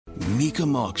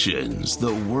Mecum Auctions,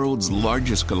 the world's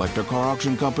largest collector car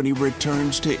auction company,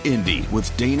 returns to Indy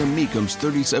with Dana Mecum's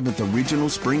 37th Regional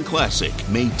Spring Classic,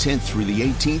 May 10th through the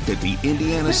 18th at the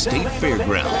Indiana State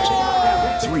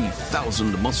Fairgrounds.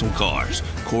 3,000 muscle cars,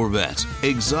 Corvettes,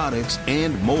 exotics,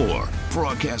 and more.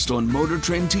 Broadcast on Motor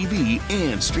Trend TV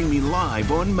and streaming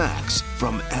live on Max.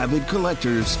 From avid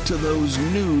collectors to those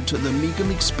new to the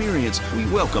Mecum experience, we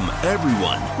welcome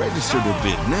everyone. Register to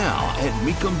bid now at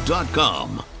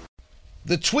Mecum.com.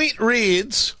 The tweet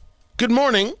reads, "Good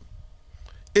morning.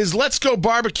 Is Let's Go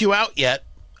Barbecue out yet?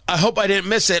 I hope I didn't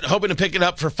miss it. Hoping to pick it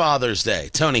up for Father's Day."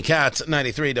 Tony Katz,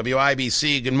 93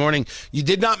 WIBC. Good morning. You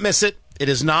did not miss it. It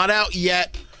is not out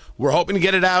yet. We're hoping to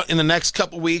get it out in the next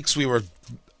couple weeks. We were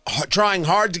trying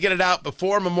hard to get it out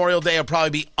before Memorial Day. It'll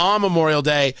probably be on Memorial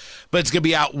Day, but it's going to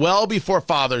be out well before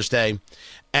Father's Day.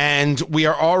 And we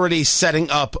are already setting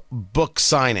up book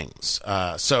signings.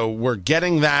 So we're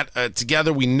getting that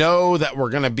together. We know that we're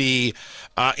going to be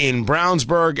in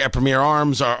Brownsburg at Premier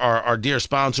Arms, our dear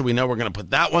sponsor. We know we're going to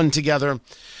put that one together.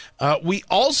 We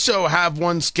also have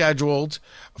one scheduled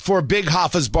for Big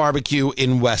Hoffa's Barbecue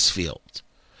in Westfield.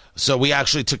 So we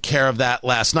actually took care of that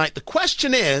last night. The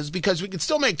question is, because we can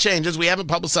still make changes, we haven't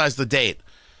publicized the date.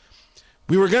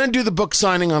 We were going to do the book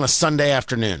signing on a Sunday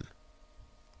afternoon.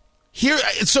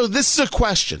 So this is a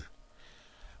question.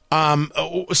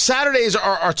 Saturdays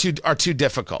are too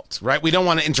difficult, right? We don't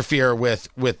want to interfere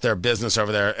with their business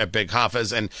over there at Big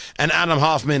Hoffa's, and Adam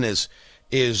Hoffman is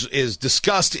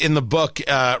discussed in the book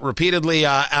repeatedly.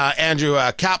 Andrew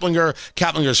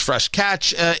Kaplinger's Fresh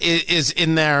Catch is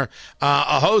in there.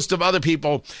 A host of other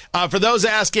people. For those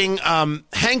asking,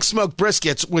 Hank Smoked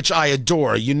Briskets, which I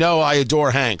adore, I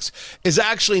adore Hank's, is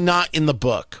actually not in the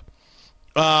book.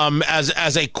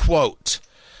 As a quote,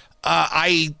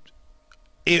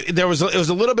 it was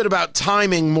a little bit about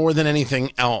timing more than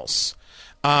anything else.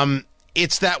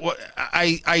 It's that what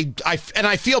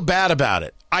I feel bad about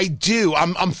it. I do.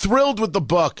 I'm thrilled with the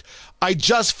book. I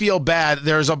just feel bad.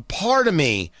 There's a part of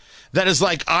me that is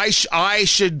like I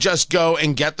should just go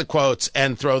and get the quotes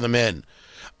and throw them in.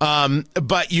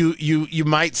 But you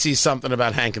might see something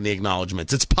about Hank in the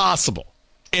acknowledgments. It's possible.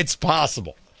 It's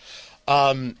possible.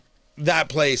 That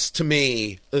place, to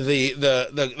me,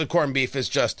 the corned beef is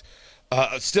just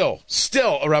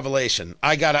still a revelation.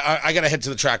 I gotta head to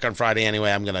the track on Friday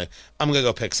anyway. I'm gonna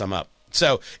go pick some up.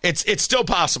 So it's still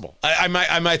possible. I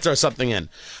might throw something in.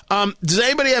 Does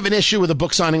anybody have an issue with a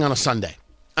book signing on a Sunday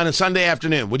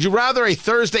afternoon? Would you rather a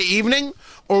Thursday evening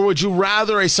or would you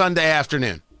rather a Sunday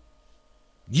afternoon?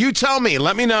 You tell me.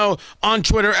 Let me know on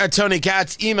Twitter at Tony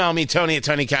Katz. Email me,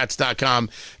 Tony@TonyKatz.com.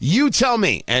 You tell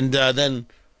me, and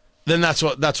then that's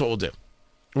what we'll do.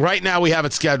 Right now we have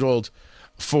it scheduled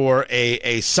for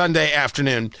a Sunday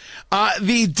afternoon.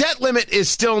 The debt limit is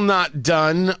still not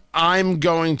done. I'm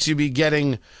going to be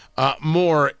getting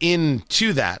more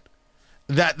into that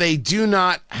they do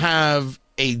not have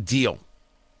a deal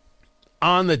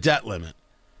on the debt limit.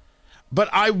 But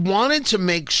I wanted to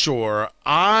make sure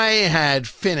I had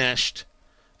finished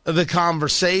the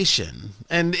conversation,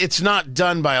 and it's not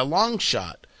done by a long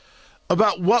shot,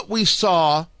 about what we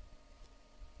saw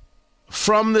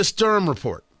from this Durham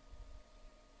Report.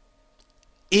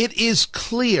 It is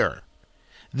clear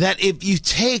that if you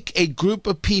take a group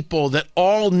of people that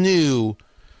all knew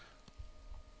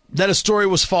that a story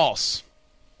was false,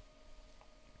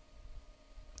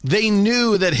 they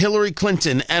knew that Hillary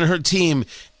Clinton and her team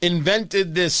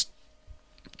invented this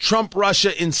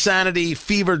Trump-Russia insanity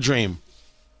fever dream.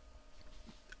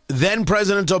 Then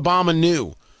President Obama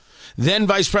knew. Then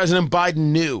Vice President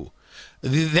Biden knew.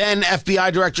 Then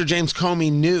FBI Director James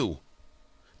Comey knew.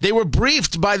 They were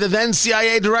briefed by the then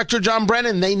CIA Director John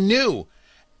Brennan. They knew.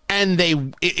 And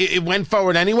it went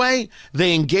forward anyway.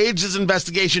 They engaged this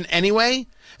investigation anyway.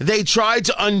 They tried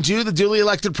to undo the duly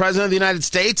elected president of the United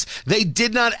States. They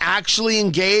did not actually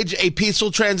engage a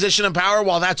peaceful transition of power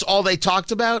while that's all they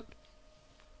talked about.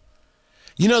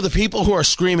 You know, the people who are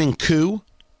screaming coup,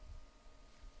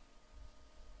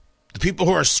 the people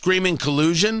who are screaming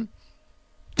collusion,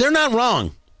 they're not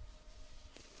wrong.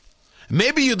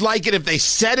 Maybe you'd like it if they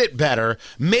said it better.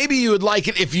 Maybe you would like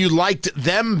it if you liked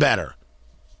them better.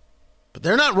 But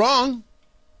they're not wrong.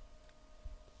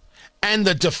 And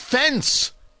the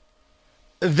defense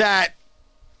that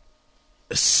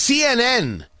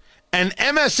CNN and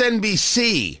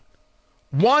MSNBC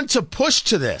want to push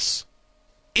to this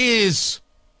is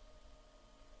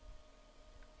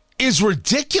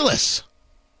ridiculous.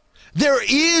 There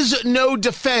is no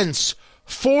defense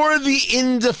for the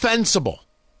indefensible.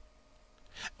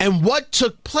 And what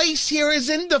took place here is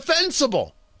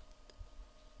indefensible.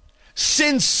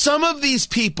 Since some of these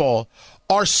people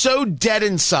are so dead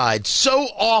inside, so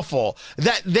awful,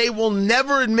 that they will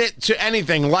never admit to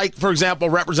anything. Like, for example,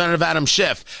 Representative Adam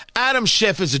Schiff. Adam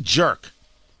Schiff is a jerk.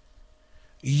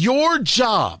 Your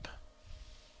job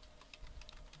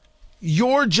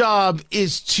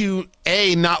is to,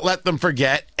 A, not let them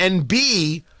forget, and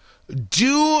B,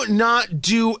 do not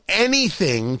do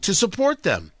anything to support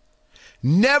them.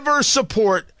 Never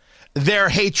support their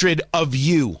hatred of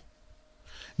you.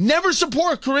 Never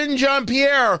support Karine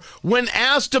Jean-Pierre when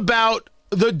asked about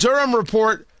the Durham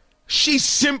Report. She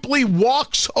simply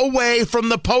walks away from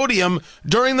the podium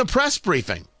during the press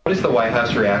briefing. What is the White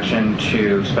House reaction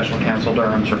to Special Counsel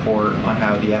Durham's report on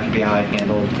how the FBI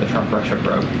handled the Trump-Russia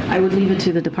probe? I would leave it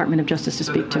to the Department of Justice to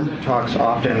speak to. He talks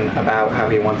often about how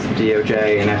he wants the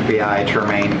DOJ and FBI to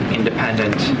remain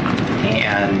independent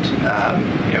and,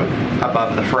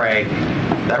 above the fray.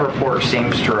 That report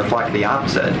seems to reflect the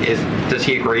opposite. Does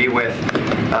he agree with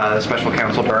Special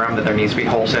Counsel Durham that there needs to be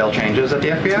wholesale changes at the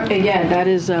FBI? Yeah, that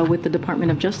is with the Department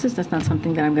of Justice. That's not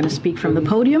something that I'm going to speak from the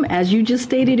podium. As you just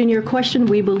stated in your question,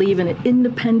 we believe in an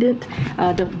independent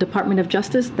Department of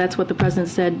Justice. That's what the president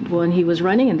said when he was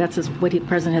running, and that's what the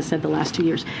president has said the last 2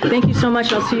 years. Thank you so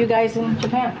much. I'll see you guys in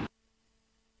Japan.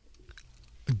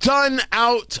 Done,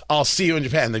 out. I'll see you in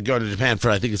Japan. They're going to Japan for,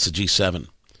 I think it's the G7.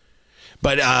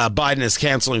 But Biden is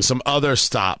canceling some other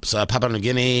stops, Papua New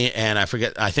Guinea and I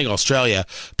think Australia,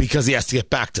 because he has to get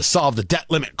back to solve the debt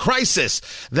limit crisis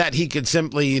that he could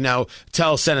simply,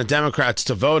 tell Senate Democrats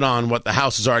to vote on what the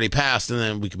House has already passed, and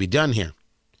then we could be done here.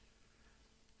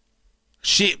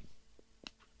 She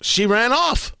ran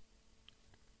off.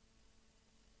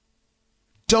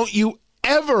 Don't you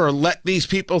ever let these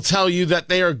people tell you that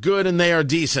they are good and they are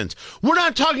decent. We're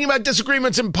not talking about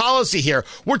disagreements in policy here.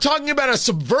 We're talking about a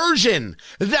subversion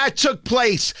that took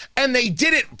place, and they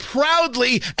did it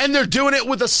proudly, and they're doing it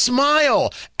with a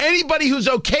smile. Anybody who's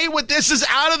okay with this is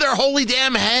out of their holy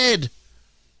damn head.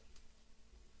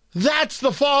 That's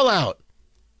the fallout.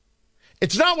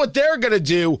 It's not what they're going to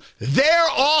do. They're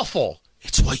awful.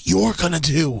 It's what you're going to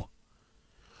do.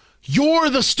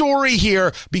 You're the story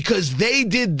here because they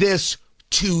did this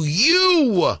to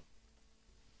you.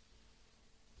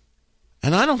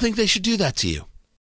 And I don't think they should do that to you.